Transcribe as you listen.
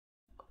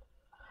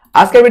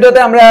আজকের ভিডিওতে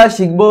আমরা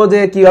শিখবো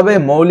যে কিভাবে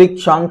মৌলিক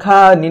সংখ্যা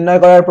নির্ণয়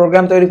করার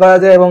প্রোগ্রাম তৈরি করা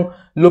যায় এবং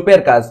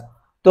লুপের কাজ।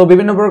 তো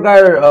বিভিন্ন প্রকার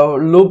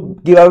লুপ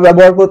কিভাবে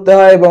ব্যবহার করতে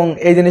হয় এবং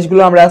এই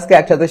জিনিসগুলো আমরা আজকে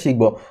একসাথে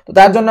শিখবো। তো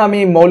তার জন্য আমি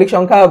মৌলিক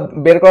সংখ্যা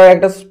বের করার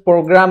একটা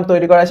প্রোগ্রাম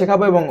তৈরি করা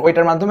শেখাবো এবং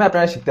ওইটার মাধ্যমে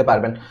আপনারা শিখতে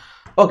পারবেন।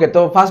 ওকে,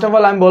 তো ফার্স্ট অফ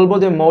অল আমি বলবো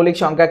যে মৌলিক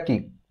সংখ্যা কি।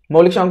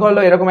 মৌলিক সংখ্যা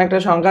হলো এরকম একটা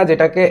সংখ্যা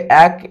যেটাকে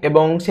এক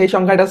এবং সেই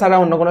সংখ্যাটা ছাড়া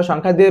অন্য কোনো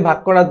সংখ্যা দিয়ে ভাগ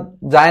করা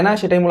যায় না,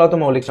 সেটাই মূলত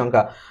মৌলিক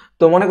সংখ্যা।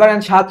 তো মনে করেন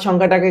 7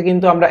 সংখ্যাটাকে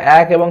কিন্তু আমরা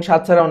 1 এবং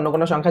 7 ছাড়া অন্য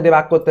কোনো সংখ্যা দিয়ে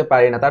ভাগ করতে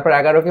পারি না। তারপর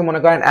 11কে মনে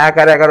করেন 1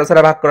 আর 11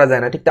 ছাড়া ভাগ করা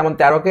যায় না, ঠিক তেমন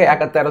 13কে 1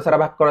 আর 13 ছাড়া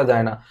ভাগ করা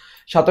যায় না।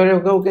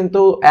 17কেও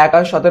কিন্তু 1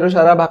 আর 17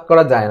 ছাড়া ভাগ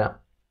করা যায় না।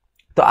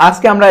 তো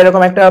আজকে আমরা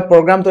এরকম একটা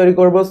প্রোগ্রাম তৈরি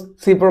করব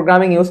সি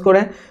প্রোগ্রামিং ইউজ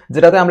করে,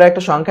 যেটাতে আমরা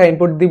একটা সংখ্যা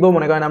ইনপুট দিব।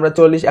 মনে করেন আমরা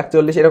 40,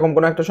 41 এরকম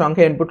কোনো একটা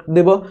সংখ্যা ইনপুট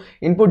দিব।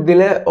 ইনপুট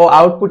দিলে ও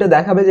আউটপুটে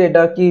দেখাবে যে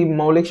এটা কি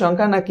মৌলিক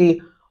সংখ্যা নাকি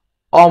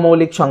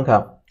অমৌলিক সংখ্যা।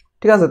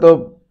 ঠিক আছে, তো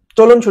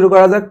চলুন শুরু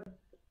করা যাক।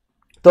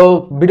 তো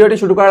ভিডিওটি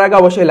শুরু করার আগে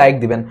অবশ্যই লাইক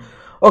দিবেন।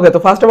 ওকে, তো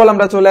ফার্স্ট অফ অল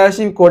আমরা চলে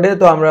আসি কোডে।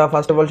 তো আমরা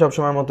ফার্স্ট অফ অল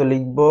সবসময়ের মতো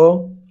লিখবো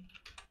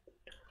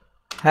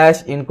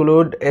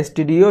 #include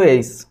stdoh।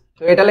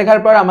 তো এটা লেখার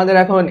পর আমাদের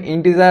এখন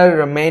ইন্টিজার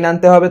মেইন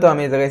আনতে হবে। তো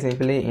আমি এই জায়গায়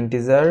সিম্পলি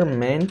ইন্টিজার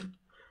মেইন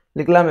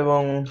লিখলাম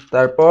এবং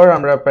তারপর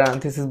আমরা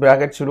প্যারেনথেসিস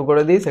ব্র্যাকেট শুরু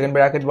করে দিই, সেকেন্ড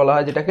ব্র্যাকেট বলা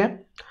হয় যেটাকে।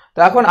 তো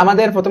এখন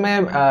আমাদের প্রথমে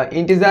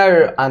ইন্টিজার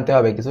আনতে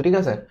হবে কিছু, ঠিক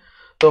আছে।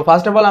 তো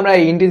ফার্স্ট অফ অল আমরা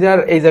ইন্টিজার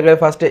এই জায়গায়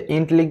ফার্স্টে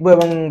ইন্ট লিখবো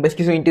এবং বেশ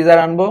কিছু ইন্টিজার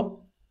আনবো।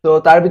 তো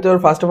তার ভিতর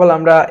ফার্স্ট অফ অল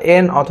আমরা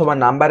এন অথবা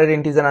নাম্বারের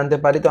ইন্টিজার আনতে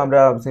পারি। তো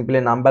আমরা সিম্পলি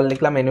নাম্বার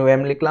লিখলাম,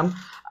 NUM লিখলাম।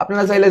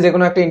 আপনারা চাইলে যে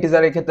কোনো একটা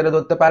ইন্টিজার এই ক্ষেত্রে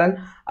ধরতে পারেন।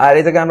 আর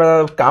এই জায়গায় আমরা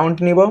কাউন্ট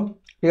নিব,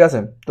 ঠিক আছে।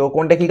 তো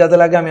কোনটা কি কাজে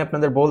লাগে আমি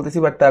আপনাদের বলতেছি,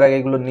 বাট তার আগে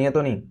এগুলো নিয়ে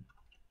তো নিই।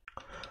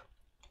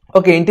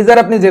 ওকে, ইন্টিজার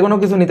আপনি যে কোনো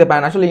কিছু নিতে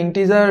পারেন। আসলে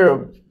ইন্টিজার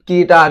কি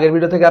এটা আগের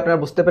ভিডিও থেকে আপনারা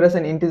বুঝতে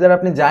পেরেছেন। ইন্টিজার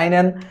আপনি যাই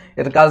নেন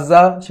এর কাজ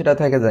যা সেটা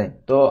থেকে যায়।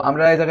 তো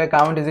আমরা এই জায়গায়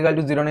কাউন্ট ইজিক্যাল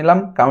টু 0 নিলাম,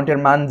 কাউন্টের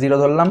মান 0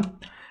 ধরলাম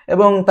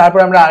এবং তারপর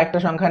আমরা আরেকটা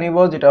সংখ্যা নিব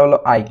যেটা হলো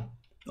i।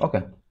 ওকে,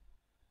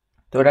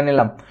 তো এটা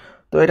নিলাম।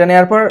 তো এটা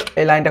নেওয়ার পর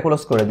এই লাইনটা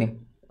ক্লোজ করে দিই।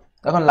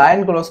 এখন লাইন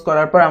ক্লোজ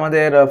করার পর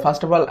আমাদের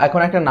ফার্স্ট অফ অল এখন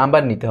একটা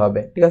নাম্বার নিতে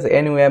হবে, ঠিক আছে।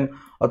 NUM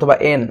অথবা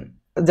n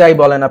যাই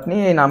বলেন আপনি,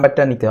 এই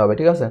নাম্বারটা নিতে হবে,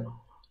 ঠিক আছে।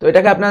 তো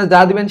এটাকে আপনারা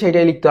যা দিবেন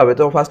সেইটাই লিখতে হবে।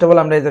 তো ফার্স্ট অফ অল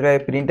আমরা এই জায়গায়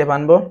প্রিন্টে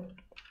আনবো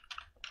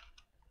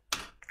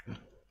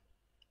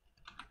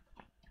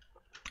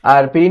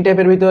আর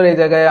প্রিন্টএফের ভিতর এই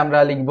জায়গায় আমরা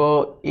লিখবো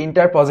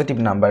ইন্টার পজিটিভ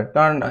নাম্বার,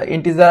 কারণ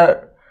ইন্টিজার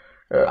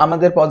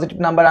আমাদের পজিটিভ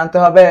নাম্বার আনতে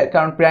হবে,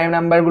 কারণ প্রাইম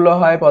নাম্বারগুলো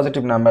হয়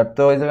পজিটিভ নাম্বার।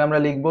 তো এই জায়গায় আমরা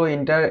লিখবো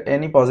ইন্টার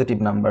এনি পজিটিভ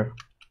নাম্বার।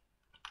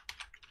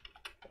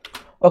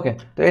 ওকে,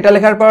 তো এটা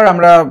লেখার পর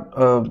আমরা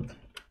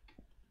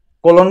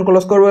কোলন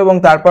ক্লোজ করবো এবং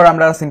তারপর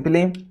আমরা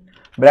সিম্পলি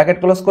ব্র্যাকেট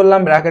ক্লোজ করলাম।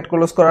 ব্র্যাকেট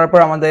ক্লোজ করার পর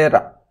আমাদের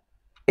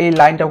এই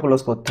লাইনটাও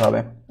ক্লোজ করতে হবে।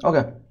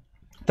 ওকে,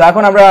 তো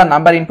এখন আমরা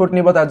নাম্বার ইনপুট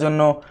নিব, তার জন্য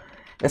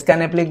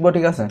স্ক্যানএফ লিখবো,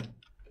 ঠিক আছে,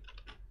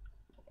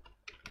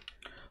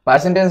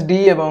 %d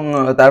এবং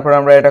তারপর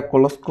আমরা এটা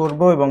ক্লোজ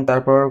করব এবং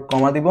তারপর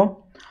কমা দিব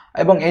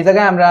এবং এই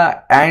জায়গায় আমরা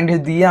অ্যান্ড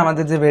দিয়ে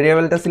আমাদের যে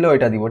ভেরিয়েবলটা ছিল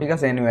ওইটা দিব, ঠিক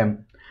আছে, NUM।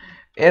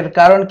 এর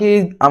কারণ কি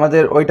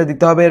আমাদের ওইটা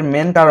দিতে হবে? এর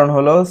মেন কারণ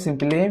হলো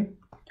সিম্পলি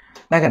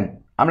দেখেন,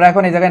 আমরা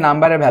এখন এই জায়গায়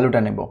নাম্বারের ভ্যালুটা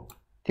নেব,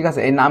 ঠিক আছে।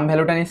 এই নাম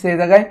ভ্যালুটা নিচ্ছে এই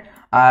জায়গায়,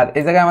 আর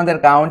এই জায়গায় আমাদের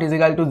কাউন্ট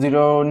ইজিক্যাল টু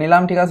 0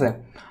 নিলাম, ঠিক আছে।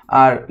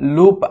 আর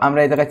লুপ আমরা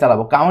এই জায়গায়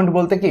চালাবো। কাউন্ট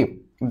বলতে কি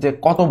যে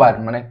কতবার,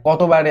 মানে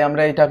কতবারে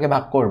আমরা এটাকে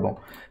ভাগ করব।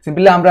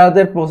 সিম্পলি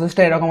আমাদের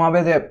প্রসেসটা এরকম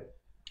হবে যে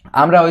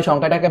আমরা ওই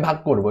সংখ্যাটাকে ভাগ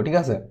করব, ঠিক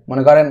আছে।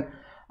 মনে করেন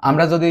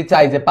আমরা যদি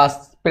চাই যে 5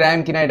 প্রাইম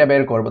কিনা এটা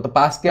বের করব, তো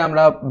 5কে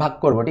আমরা ভাগ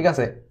করব, ঠিক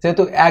আছে।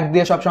 যেহেতু 1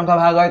 দিয়ে সব সংখ্যা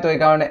ভাগ হয়, তো এই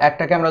কারণে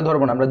একটাকে আমরা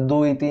ধরবো না, আমরা 2,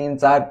 3,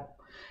 4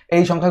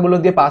 এই সংখ্যাগুলো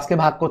দিয়ে 5কে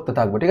ভাগ করতে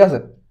থাকবো, ঠিক আছে।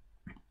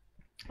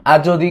 আর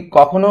যদি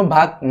কখনো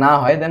ভাগ না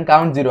হয় দেন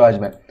কাউন্ট 0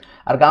 আসবে,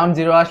 আর কাউন্ট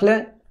 0 আসলে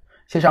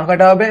সেই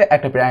সংখ্যাটা হবে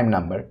একটা প্রাইম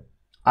নাম্বার।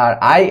 আর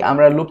i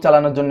আমরা লুপ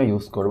চালানোর জন্য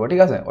ইউজ করব,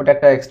 ঠিক আছে। ওটা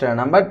একটা এক্সট্রা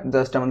নাম্বার,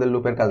 জাস্ট আমাদের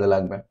লুপের কাজে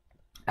লাগবে।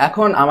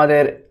 এখন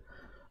আমাদের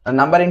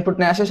নাম্বার ইনপুট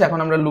নিয়ে আসে, এখন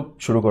আমরা লুপ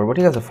শুরু করব,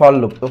 ঠিক আছে, ফর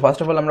লুপ। তো ফার্স্ট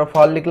অফ অল আমরা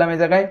ফর লিখলাম এই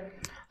জায়গায়।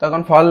 তো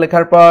এখন ফর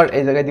লেখার পর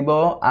এই জায়গায় দিব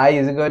i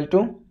is equal to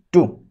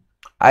 2।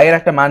 i এর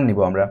একটা মান নিব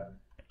আমরা।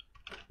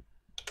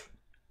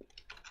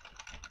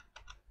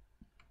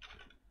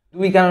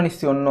 2 কেন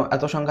নিচ্ছি অন্য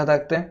এত সংখ্যা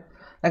থাকতে?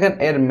 দেখেন,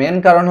 এর মেন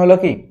কারণ হলো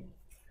কি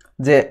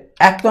যে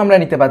 1 তো আমরা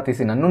নিতে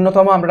পারতেছি না।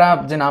 ন্যূনতম আমরা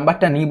যে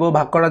নাম্বারটা নিব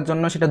ভাগ করার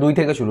জন্য সেটা 2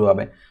 থেকে শুরু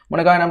হবে।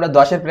 মনে করেন আমরা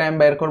 10 এর প্রাইম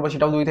বের করবো,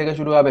 সেটাও 2 থেকে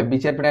শুরু হবে।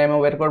 20 এর প্রাইমও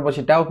বের করবো,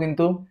 সেটাও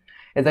কিন্তু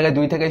এই জায়গায়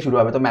 2 থেকেই শুরু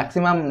হবে। তো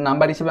ম্যাক্সিমাম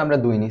নাম্বার হিসেবে আমরা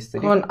 2 নিচ্ছি।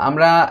 এখন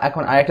আমরা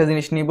আরেকটা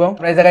জিনিস নিব।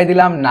 আমরা এই জায়গায়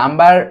দিলাম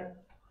নাম্বার,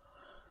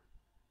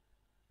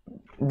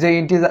 যে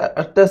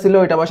ইন্টিজারটা ছিল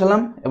ওইটা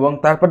বসালাম এবং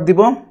তারপর দিব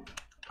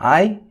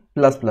i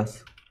প্লাস প্লাস।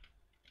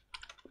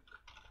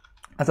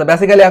 আচ্ছা,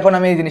 বেসিক্যালি এখন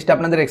আমি এই জিনিসটা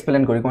আপনাদের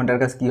এক্সপ্লেন করি কোনটার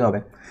কাছে কি হবে।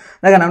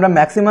 দেখেন, আমরা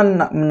ম্যাক্সিমাম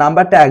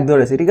নাম্বারটা 1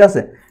 ধরেছি, ঠিক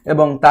আছে।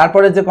 এবং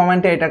তারপরে যে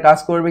কমেন্টে এটা কাজ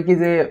করবে কি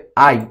যে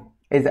i,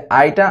 এই যে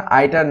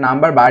আইটার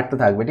নাম্বার বাড়তে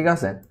থাকবে, ঠিক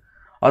আছে।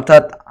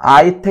 অর্থাৎ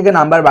i থেকে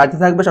নাম্বার বাড়তে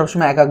থাকবে,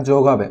 সবসময় 1 1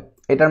 যোগ হবে।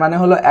 এটার মানে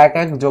হলো 1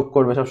 1 যোগ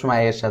করবে সবসময়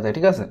i এর সাথে,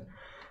 ঠিক আছে।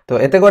 তো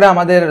এতে করে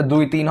আমাদের 2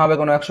 3 হবে,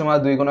 কোনো এক সময়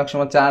 2, কোনো এক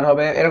সময় 4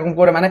 হবে, এরকম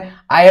করে। মানে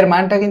i এর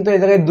মানটা কিন্তু এই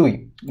জায়গায় 2,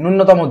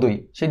 ন্যূনতম 2,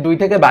 সেই 2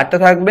 থেকে বাড়তে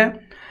থাকবে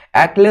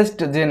অ্যাটলিস্ট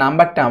যে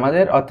নাম্বারটা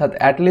আমাদের, অর্থাৎ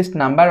অ্যাটলিস্ট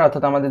নাম্বার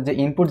অর্থাৎ আমাদের যে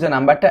ইনপুট যে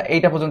নাম্বারটা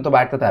এইটা পর্যন্ত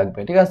বাড়তে থাকবে,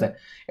 ঠিক আছে।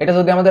 এটা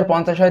যদি আমাদের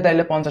 50 হয়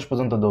তাহলে 50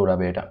 পর্যন্ত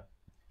দৌড়াবে এটা।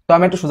 তো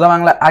আমি একটু সোজা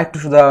বাংলা আর একটু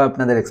সোজা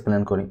আপনাদের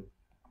এক্সপ্লেন করি।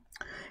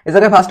 এই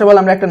জায়গায় ফার্স্ট অফ অল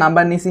আমরা একটা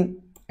নাম্বার নিছি,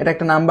 এটা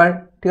একটা নাম্বার,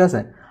 ঠিক আছে।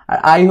 আর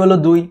আই হলো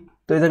 2,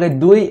 তো এই জায়গায়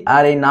 2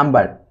 আর এই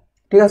নাম্বার,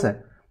 ঠিক আছে।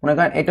 মনে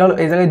করেন এটা হলো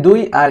এই জায়গায় 2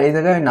 আর এই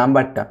জায়গায় ওই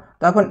নাম্বারটা।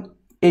 তো এখন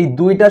এই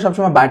 2টা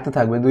সবসময় বাড়তে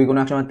থাকবে, 2 কোনো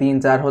এক সময় 3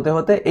 4 হতে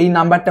হতে এই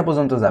নাম্বারটা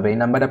পর্যন্ত যাবে। এই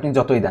নাম্বার আপনি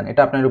যতই দেন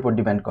এটা আপনার উপর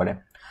ডিপেন্ড করে।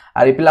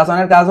 আর এই প্লাস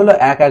ওয়ানের কাজ হলো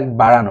 1 1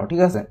 বাড়ানো,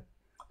 ঠিক আছে।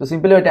 তো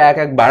সিম্পলি ওইটা 1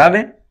 1 বাড়াবে।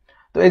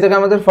 তো এই জায়গায়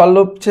আমাদের ফর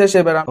লুপ শেষ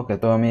এবার। ওকে,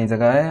 তো আমি এই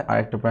জায়গায়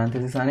আরেকটা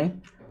প্যারেনথেসিস আনি।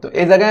 তো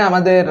এই জায়গায়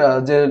আমাদের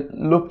যে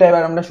লুপটা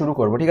এবার আমরা শুরু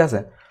করব, ঠিক আছে।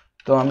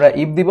 তো আমরা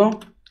ইফ দিব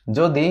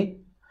যদি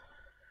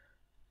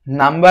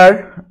নাম্বার,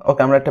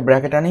 ওকে আমরা একটা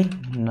ব্র্যাকেট আনি,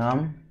 নাম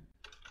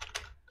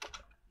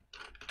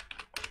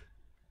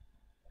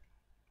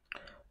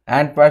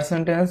and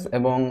percentage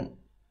এবং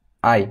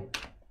I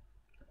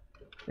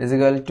is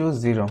equal to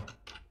 0।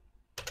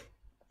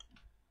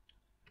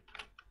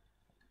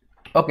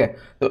 ওকে,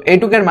 তো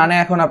এইটুকের মানে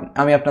এখন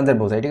আমি আপনাদের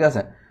বোঝাই, ঠিক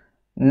আছে।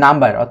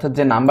 নাম্বার অর্থাৎ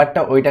যে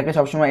নাম্বারটা ওইটাকে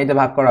সবসময় এইটা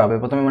ভাগ করা হবে।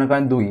 প্রথমে মনে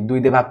করেন 2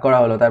 দিয়ে ভাগ করা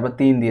হলো, তারপর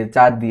 3 দিয়ে,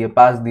 4 দিয়ে,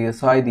 5 দিয়ে,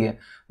 6 দিয়ে,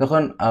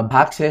 যখন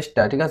ভাগ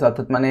শেষটা, ঠিক আছে,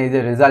 অর্থাৎ মানে এই যে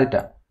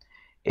রেজাল্টটা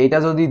এইটা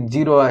যদি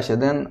 0 আসে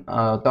দেন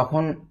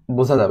তখন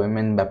বোঝা যাবে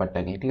মেন ব্যাপারটা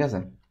কি, ঠিক আছে।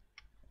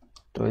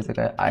 তো এই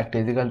জায়গায় আরেকটা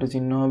ইজিক্যাল টু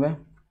চিহ্ন হবে।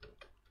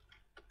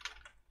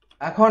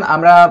 এখন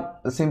আমরা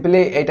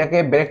সিম্পলি এটাকে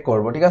ব্রেক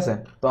করব, ঠিক আছে।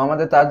 তো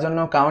আমাদের তার জন্য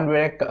কাউন্ট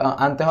ব্রেক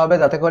আনতে হবে,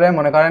 যাতে করে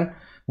মনে করেন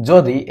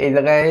যদি এই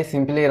জায়গায়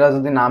সিম্পলি এরা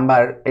যদি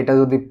নাম্বার এটা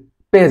যদি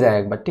পেয়ে যায়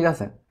একবার, ঠিক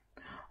আছে,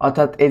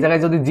 অর্থাৎ এই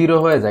জায়গায় যদি 0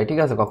 হয়ে যায়, ঠিক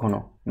আছে, কখনো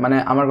মানে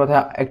আমার কথা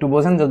একটু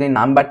বোঝেন, যদি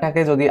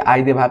নাম্বারটাকে যদি আই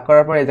দিয়ে ভাগ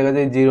করার পর এই জায়গায়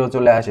যদি 0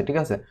 চলে আসে, ঠিক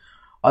আছে,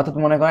 অর্থাৎ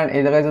মনে করেন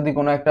এই জায়গায় যদি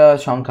কোনো একটা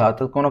সংখ্যা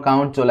অর্থাৎ কোনো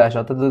কাউন্ট চলে আসে,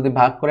 অর্থাৎ যদি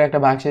ভাগ করে একটা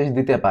ভাগশেষ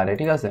দিতে পারে,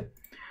 ঠিক আছে,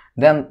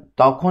 দেন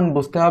তখন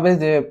বুঝতে হবে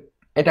যে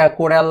এটা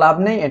করে আর লাভ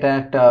নেই, এটা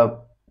একটা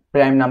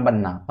প্রাইম নাম্বার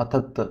না।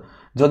 অর্থাৎ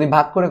যদি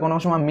ভাগ করে কোনো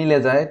সময় মিলে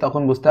যায়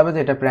তখন বুঝতে হবে যে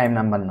এটা প্রাইম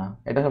নাম্বার না।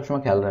 এটা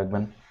সবসময় খেয়াল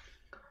রাখবেন।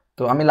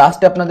 তো আমি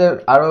লাস্টে আপনাদের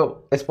আরো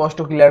স্পষ্ট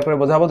ক্লিয়ার করে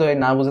বোঝাবো, যদি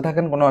না বুঝে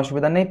থাকেন কোনো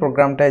অসুবিধা নেই,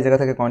 প্রোগ্রামটা এই জায়গা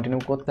থেকে কন্টিনিউ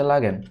করতে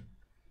লাগেন।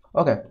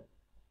 ওকে,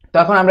 তো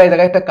এখন আমরা এই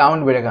জায়গায় একটা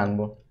কাউন্ট ব্রেক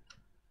আনবো।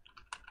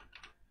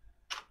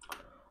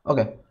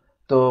 ওকে,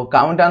 তো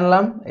কাউন্ট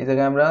আনলাম এই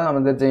জায়গায় আমরা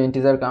আমাদের যে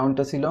ইন্টিজার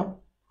কাউন্টটা ছিল,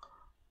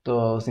 তো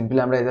সিম্পলি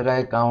আমরা এই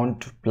জায়গায় কাউন্ট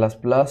প্লাস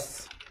প্লাস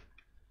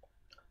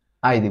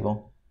আই দিব।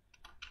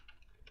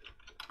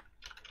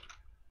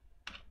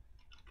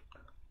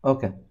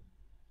 ওকে,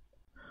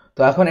 তো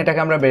এখন এটাকে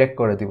আমরা ব্রেক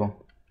করে দিব।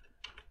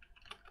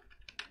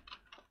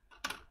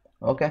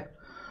 ওকে,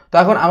 তো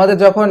এখন আমাদের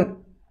যখন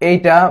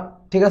এইটা,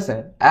 ঠিক আছে,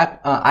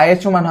 আই এর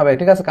সমান হবে,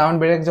 ঠিক আছে, কাউন্ট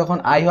ব্রেক যখন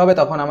আই হবে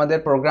তখন আমাদের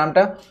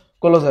প্রোগ্রামটা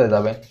ক্লোজ হয়ে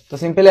যাবে। তো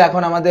সিম্পলি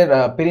এখন আমাদের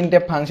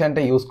প্রিন্টএফ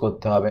ফাংশনটা ইউজ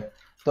করতে হবে।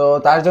 তো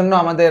তার জন্য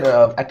আমাদের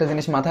একটা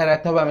জিনিস মাথায়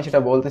রাখতে হবে, আমি সেটা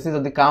বলতেছি।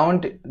 যদি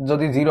কাউন্ট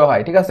যদি 0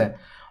 হয়, ঠিক আছে,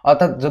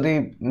 অর্থাৎ যদি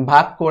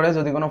ভাগ করে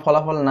যদি কোনো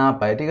ফলাফল না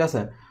পায়, ঠিক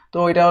আছে, তো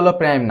ওইটা হলো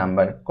প্রাইম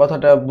নাম্বার।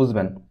 কথাটা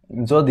বুঝবেন,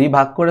 যদি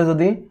ভাগ করে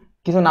যদি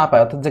কিছু না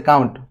পায়, অর্থাৎ যে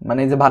কাউন্ট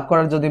মানে যে ভাগ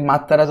করার যদি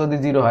মাত্রা যদি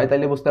 0 হয়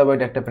তাহলে বুঝতে হবে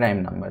এটা একটা প্রাইম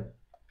নাম্বার।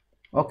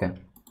 ওকে,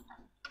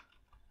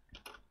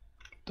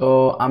 তো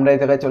আমরা এই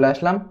জায়গায় চলে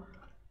আসলাম,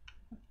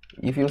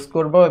 ইফ ইউজ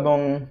করব এবং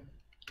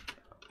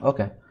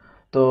ওকে,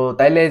 তো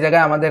তাইলে এই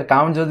জায়গায় আমাদের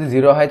কাউন্ট যদি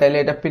 0 হয় তাহলে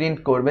এটা প্রিন্ট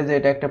করবে যে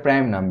এটা একটা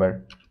প্রাইম নাম্বার।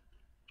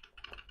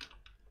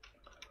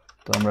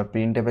 তো আমরা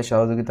প্রিন্ট এফের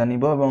সহযোগিতা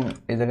নিব এবং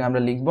এই জায়গায়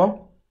আমরা লিখব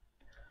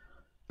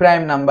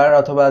প্রাইম নাম্বার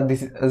অথবা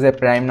this is a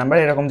prime number,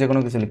 এরকম যে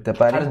কোনো কিছু লিখতে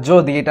পারি। আর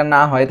যদি এটা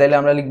না হয় তাহলে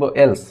আমরা লিখব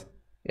এলস।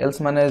 এলস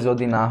মানে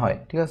যদি না হয়,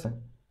 ঠিক আছে।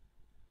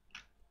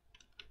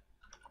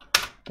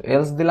 তো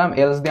এলস দিলাম,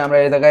 এলস দিয়ে আমরা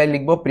এই জায়গায়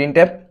লিখব প্রিন্ট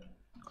এফ।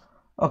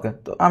 ওকে,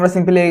 তো আমরা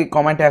সিম্পলি এই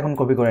কমেন্টটা এখন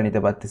কপি করে নিতে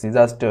পারতেছি,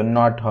 জাস্ট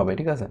নট হবে,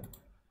 ঠিক আছে।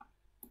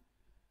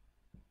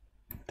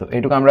 তো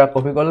এইটুকু আমরা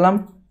কপি করলাম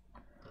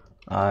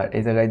আর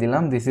এই জায়গায়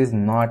দিলাম this is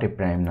not a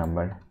prime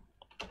number.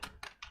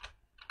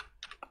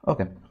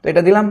 ওকে, তো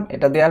এটা দিলাম,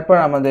 এটা দেওয়ার পর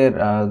আমাদের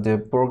যে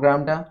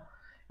প্রোগ্রামটা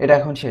এটা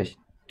এখন শেষ।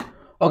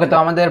 ওকে, তো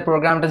আমাদের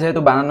প্রোগ্রামটা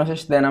যেহেতু বানানো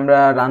শেষ, দেন আমরা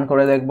রান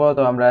করে দেখবো।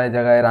 তো আমরা এই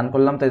জায়গায় রান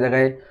করলাম। তো এই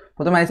জায়গায়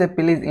প্রথমে আইসে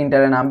প্লিজ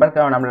ইন্টার এ নাম্বার,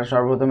 কারণ আমরা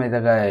সর্বপ্রথম এই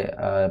জায়গায়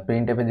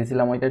প্রিন্ট এফে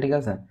দিয়েছিলাম ওইটা, ঠিক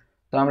আছে।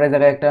 তো আমরা এই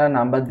জায়গায় একটা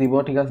নাম্বার দিব,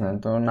 ঠিক আছে।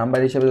 তো নাম্বার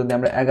হিসেবে যদি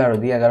আমরা 11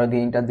 দিই, 11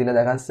 দিয়ে ইন্টার দিলে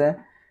দেখাচ্ছে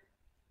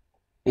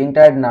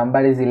entered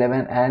number is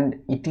 11 and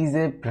it is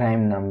a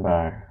prime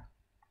number।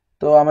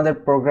 তো আমাদের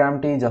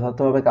প্রোগ্রামটি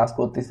যথাযথভাবে কাজ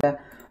করতেছে।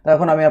 তো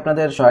এখন আমি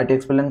আপনাদের সহায়তা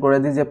এক্সপ্লেন করে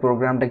দিই যে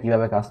প্রোগ্রামটা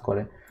কিভাবে কাজ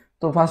করে।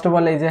 তো ফার্স্ট অফ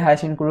অল এই যে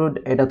হ্যাশ ইনক্লুড,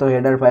 এটা তো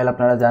হেডার ফাইল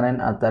আপনারা জানেন,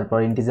 আর তারপর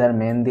ইন্টিজার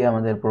মেন দিয়ে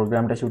আমাদের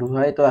প্রোগ্রামটা শুরু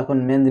হয়। তো এখন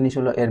মেন জিনিস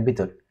হলো এর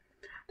ভিতর।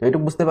 তো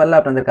এটুকু বুঝতে পারলে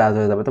আপনাদের কাজ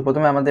হয়ে যাবে। তো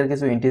প্রথমে আমাদের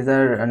কিছু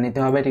ইন্টিজার নিতে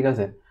হবে, ঠিক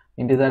আছে।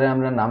 ইন্টিজারে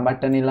আমরা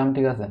নাম্বারটা নিলাম,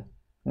 ঠিক আছে।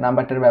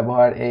 নাম্বারটার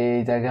ব্যবহার এই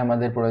জায়গায়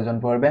আমাদের প্রয়োজন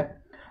পড়বে।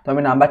 তো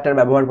আমি নাম্বারটার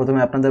ব্যবহার প্রথমে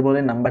আপনাদের বলি,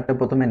 নাম্বারটা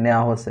প্রথমে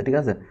নেওয়া হচ্ছে, ঠিক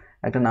আছে।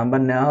 একটা নাম্বার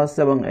নেওয়া হচ্ছে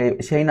এবং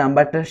সেই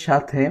নাম্বারটার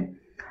সাথে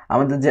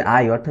আমাদের যে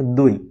আই অর্থাৎ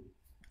 2,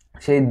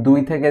 সেই 2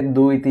 থেকে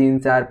 2 3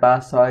 4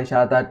 5 6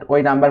 7 8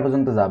 ওই নাম্বার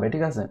পর্যন্ত যাবে,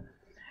 ঠিক আছে।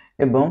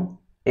 এবং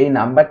এই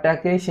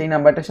নাম্বারটাকে সেই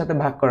নাম্বারটার সাথে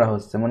ভাগ করা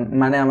হচ্ছে,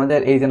 মানে আমাদের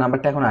এই যে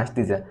নাম্বারটা এখন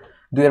আসতেছে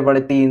 2 এর পরে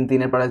 3,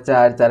 3 এর পরে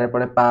 4, 4 এর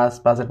পরে 5,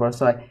 5 এর পরে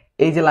 6,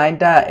 এই যে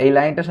লাইনটা, এই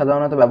লাইনটা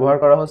সাধারণত ব্যবহার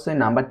করা হচ্ছে এই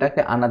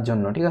নাম্বারটাকে আনার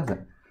জন্য, ঠিক আছে।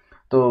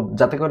 তো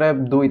যাতে করে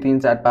 2, 3,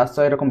 4, 5,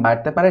 6 এরকম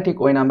বাড়তে পারে ঠিক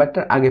ওই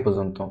নাম্বারটার আগে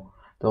পর্যন্ত।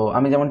 তো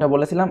আমি যেমনটা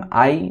বলেছিলাম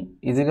i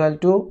ইজ ইকুয়াল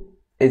টু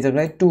এই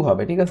জায়গায় 2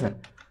 হবে, ঠিক আছে।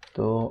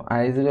 তো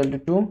i ইজ ইকুয়াল টু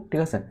 2,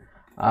 ঠিক আছে।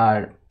 আর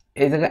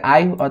এই জায়গায়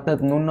i অর্থাৎ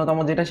ন্যূনতম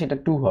যেটা সেটা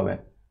 2 হবে,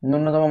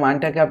 ন্যূনতম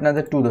মানটাকে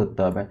আপনাদের 2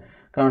 ধরতে হবে,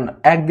 কারণ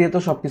 1 দিয়ে তো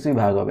সব কিছুই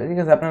ভাগ হবে, ঠিক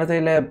আছে। আপনারা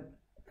চাইলে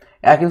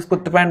 1 ইউজ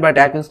করতে পারেন, বাট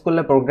 1 ইউজ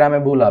করলে প্রোগ্রামে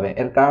ভুল হবে।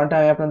 এর কারণটা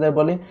আমি আপনাদের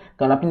বলি,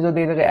 কারণ আপনি যদি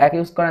এই জায়গায় 1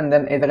 ইউজ করেন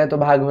দেন এই জায়গায় তো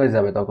ভাগ হয়ে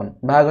যাবে, তখন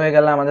ভাগ হয়ে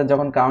গেলে আমাদের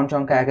যখন কাউন্ট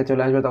সংখ্যা 1 এ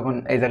চলে আসবে তখন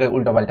এই জায়গায়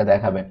উল্টোপাল্টা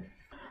দেখাবে।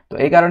 তো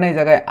এই কারণে এই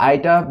জায়গায়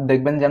আইটা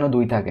দেখবেন যেন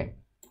 2 থাকে,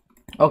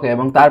 ওকে।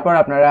 এবং তারপর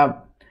আপনারা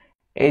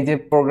এই যে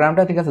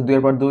প্রোগ্রামটা, ঠিক আছে, 2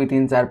 এর পর 2,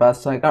 3, 4, 5,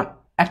 6, কারণ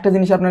একটা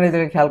জিনিস আপনারা এই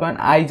জায়গায় খেয়াল করেন,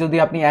 আই যদি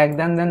আপনি 1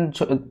 দেন দেন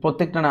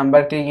প্রত্যেকটা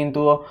নাম্বারকেই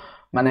কিন্তু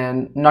মানে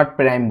নট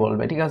প্রাইম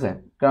বলবে, ঠিক আছে,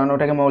 কারণ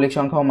ওটাকে মৌলিক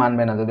সংখ্যাও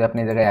মানবে না যদি আপনি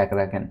এই জায়গায় 1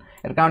 রাখেন।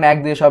 এর কারণ 1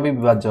 দিয়ে সবই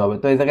বিভাজ্য হবে,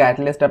 তো এই জায়গায়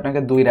অ্যাটলিস্ট আপনাকে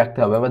 2 রাখতে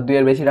হবে, আবার 2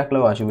 এর বেশি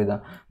রাখলেও অসুবিধা,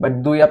 বাট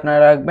 2 আপনারা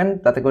রাখবেন,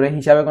 তাতে করে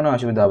হিসাবে কোনো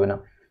অসুবিধা হবে না।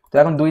 তো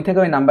এখন 2 থেকে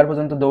ওই নাম্বার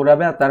পর্যন্ত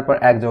দৌড়াবে আর তারপর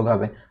 1 যোগ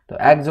হবে। তো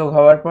 1 যোগ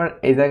হওয়ার পর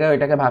এই জায়গায়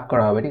ওইটাকে ভাগ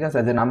করা হবে, ঠিক আছে,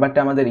 যে নাম্বারটা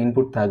আমাদের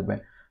ইনপুট থাকবে।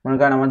 মনে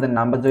করেন আমাদের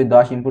নাম্বার যদি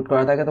 10 ইনপুট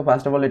করা থাকে, তো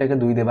ফার্স্ট অফ অল এটাকে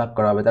 2 দিয়ে ভাগ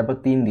করা হবে, তারপর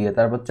 3 দিয়ে,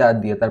 তারপর 4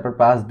 দিয়ে, তারপর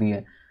 5 দিয়ে,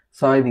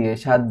 6 দিয়ে,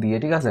 7 দিয়ে,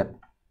 ঠিক আছে।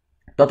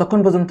 ততক্ষণ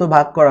পর্যন্ত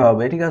ভাগ করা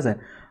হবে, ঠিক আছে,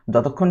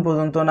 যতক্ষণ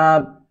পর্যন্ত না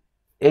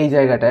এই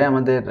জায়গাটায়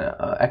আমাদের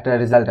একটা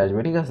রেজাল্ট আসবে,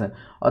 ঠিক আছে।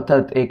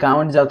 অর্থাৎ এই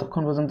কাউন্ট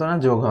যতক্ষণ পর্যন্ত না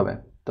যোগ হবে।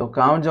 তো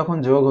কাউন্ট যখন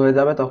যোগ হয়ে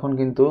যাবে তখন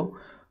কিন্তু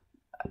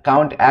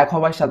কাউন্ট 1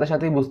 হবার সাথে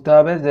সাথেই বুঝতে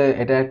হবে যে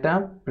এটা একটা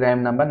প্রাইম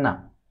নাম্বার না,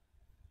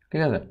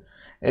 ঠিক আছে।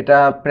 এটা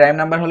প্রাইম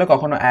নাম্বার হলে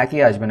কখনো 1ই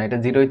আসবে না, এটা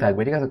 0ই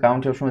থাকবে, ঠিক আছে,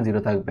 কাউন্ট সবসময় 0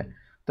 থাকবে।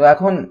 তো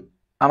এখন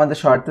আমাদের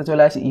শর্তে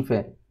চলে আসি ইফে।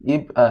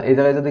 ইফ এই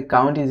জায়গায় যদি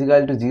কাউন্ট ইজ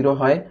ইকুয়াল টু 0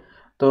 হয়,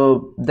 তো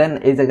দেন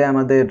এই জায়গায়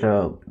আমাদের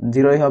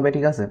 0ই হবে,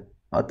 ঠিক আছে,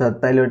 অর্থাৎ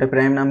তাইলে ওটা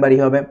প্রাইম নাম্বারই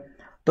হবে।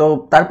 তো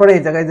তারপরে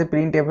এই জায়গায় যে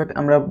প্রিন্ট এফ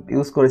আমরা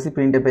ইউজ করেছি,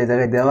 প্রিন্ট এফ এই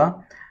জায়গায় দেওয়া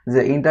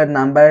যে inter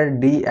number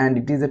D and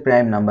it is a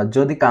prime number.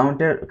 যদি কাউন্ট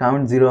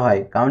 0 হয়,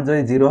 কাউন্ট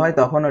যদি 0 হয়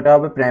তখন ওটা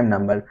হবে প্রাইম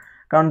নাম্বার,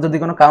 কারণ যদি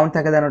কোনো কাউন্ট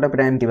থাকে দেন ওটা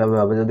প্রাইম কিভাবে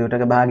হবে, যদি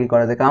ওটাকে ভাগই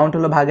করা যায়। কাউন্ট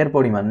হলো ভাগের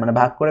পরিমাণ, মানে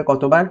ভাগ করে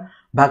কতবার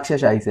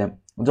ভাগশেষ আইছে।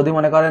 যদি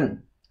মনে করেন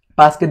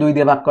 5কে 2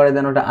 দিয়ে ভাগ করে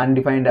দেন ওটা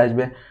আনডিফাইন্ড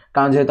আসবে,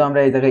 কারণ যেহেতু আমরা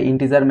এই জায়গায়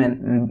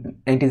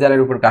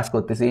ইন্টিজারের উপর কাজ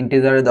করতেছি,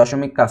 ইন্টিজারের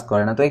দশমিক কাজ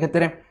করে না, তো এই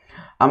ক্ষেত্রে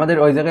আমাদের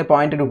ওই জায়গায়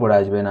পয়েন্টের উপর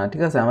আসবে না,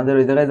 ঠিক আছে, আমাদের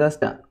ওই জায়গায় জাস্ট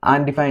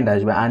আনডিফাইন্ড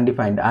আসবে,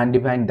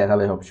 আনডিফাইন্ড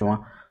দেখাবে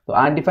সবসময়। তো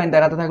আনডিফাইন্ড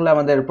দেখাতে থাকলে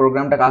আমাদের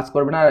প্রোগ্রামটা কাজ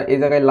করবে না। আর এই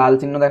জায়গায় লাল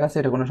চিহ্ন দেখাচ্ছে,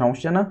 এটা কোনো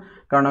সমস্যা না,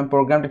 কারণ আমি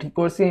প্রোগ্রামটা ঠিক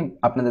করছি,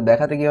 আপনাদের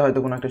দেখাতে গিয়ে হয়তো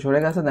কোনো একটা সরে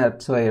গেছে,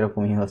 দ্যাটস ওয়াই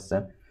এরকমই হচ্ছে।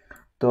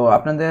 তো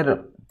আপনাদের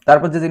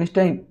তারপর যে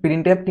জিনিসটা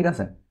প্রিন্ট এফ, ঠিক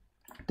আছে,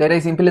 তো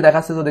এটাই সিম্পলি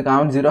দেখাচ্ছে যদি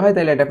কাউন্ট 0 হয়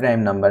তাহলে এটা প্রাইম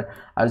নাম্বার,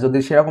 আর যদি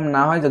সেরকম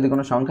না হয়, যদি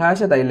কোনো সংখ্যা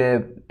আসে তাইলে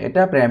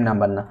এটা প্রাইম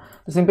নাম্বার না।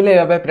 তো সিম্পলি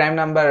এইভাবে প্রাইম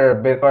নাম্বার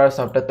বের করার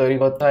সফটওয়্যার তৈরি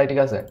করতে হয়,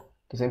 ঠিক আছে।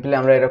 তো সিম্পলি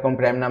আমরা এরকম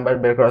প্রাইম নাম্বার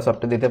বের করার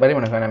সফটওয়্যার দিতে পারি।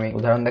 মনে করেন আমি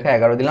উদাহরণ দেখে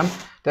 11 দিলাম,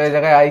 তো এই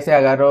জায়গায় আইসে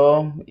 11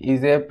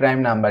 ইজ এ প্রাইম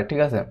নাম্বার, ঠিক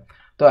আছে।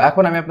 তো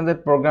এখন আমি আপনাদের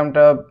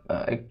প্রোগ্রামটা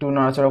একটু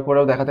নড়াচড়া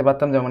করেও দেখাতে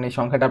পারতাম, যেমন এই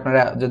সংখ্যাটা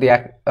আপনারা যদি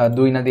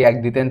 2 না দিয়ে 1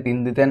 দিতেন, 3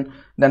 দিতেন,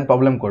 দেন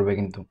প্রবলেম করবে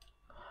কিন্তু।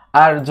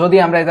 আর যদি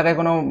আমরা এই জায়গায়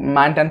কোনো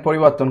মান টান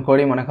পরিবর্তন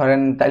করি মনে করেন,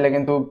 তাইলে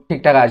কিন্তু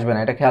ঠিকঠাক আসবে না,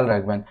 এটা খেয়াল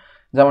রাখবেন।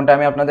 যেমনটা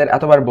আমি আপনাদের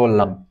এতবার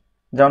বললাম,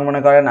 যেমন মনে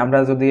করেন আমরা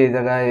যদি এই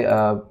জায়গায়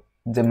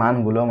যে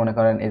মানগুলো, মনে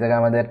করেন এই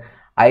জায়গায় আমাদের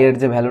আই এর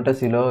যে ভ্যালুটা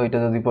ছিল এটা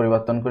যদি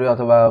পরিবর্তন করি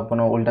অথবা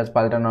কোনো উল্টা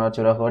পাল্টা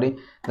নড়াচড়া করি,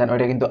 দেন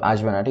ওইটা কিন্তু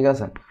আসবে না, ঠিক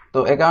আছে। তো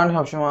এই কারণে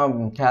সবসময়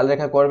খেয়াল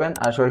রেখে করবেন।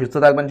 আর শরীর সুস্থ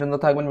থাকবেন, সুন্দর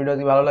থাকবেন।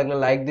 ভিডিওটি ভালো লাগলে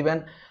লাইক দিবেন,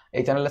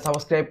 এই চ্যানেলে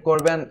সাবস্ক্রাইব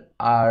করবেন।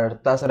 আর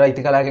তাছাড়া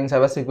ইথিক্যাল হ্যাকিং,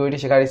 সাইবার সিকিউরিটি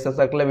শেখার ইচ্ছা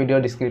থাকলে ভিডিও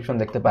ডিসক্রিপশন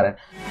দেখতে পারেন।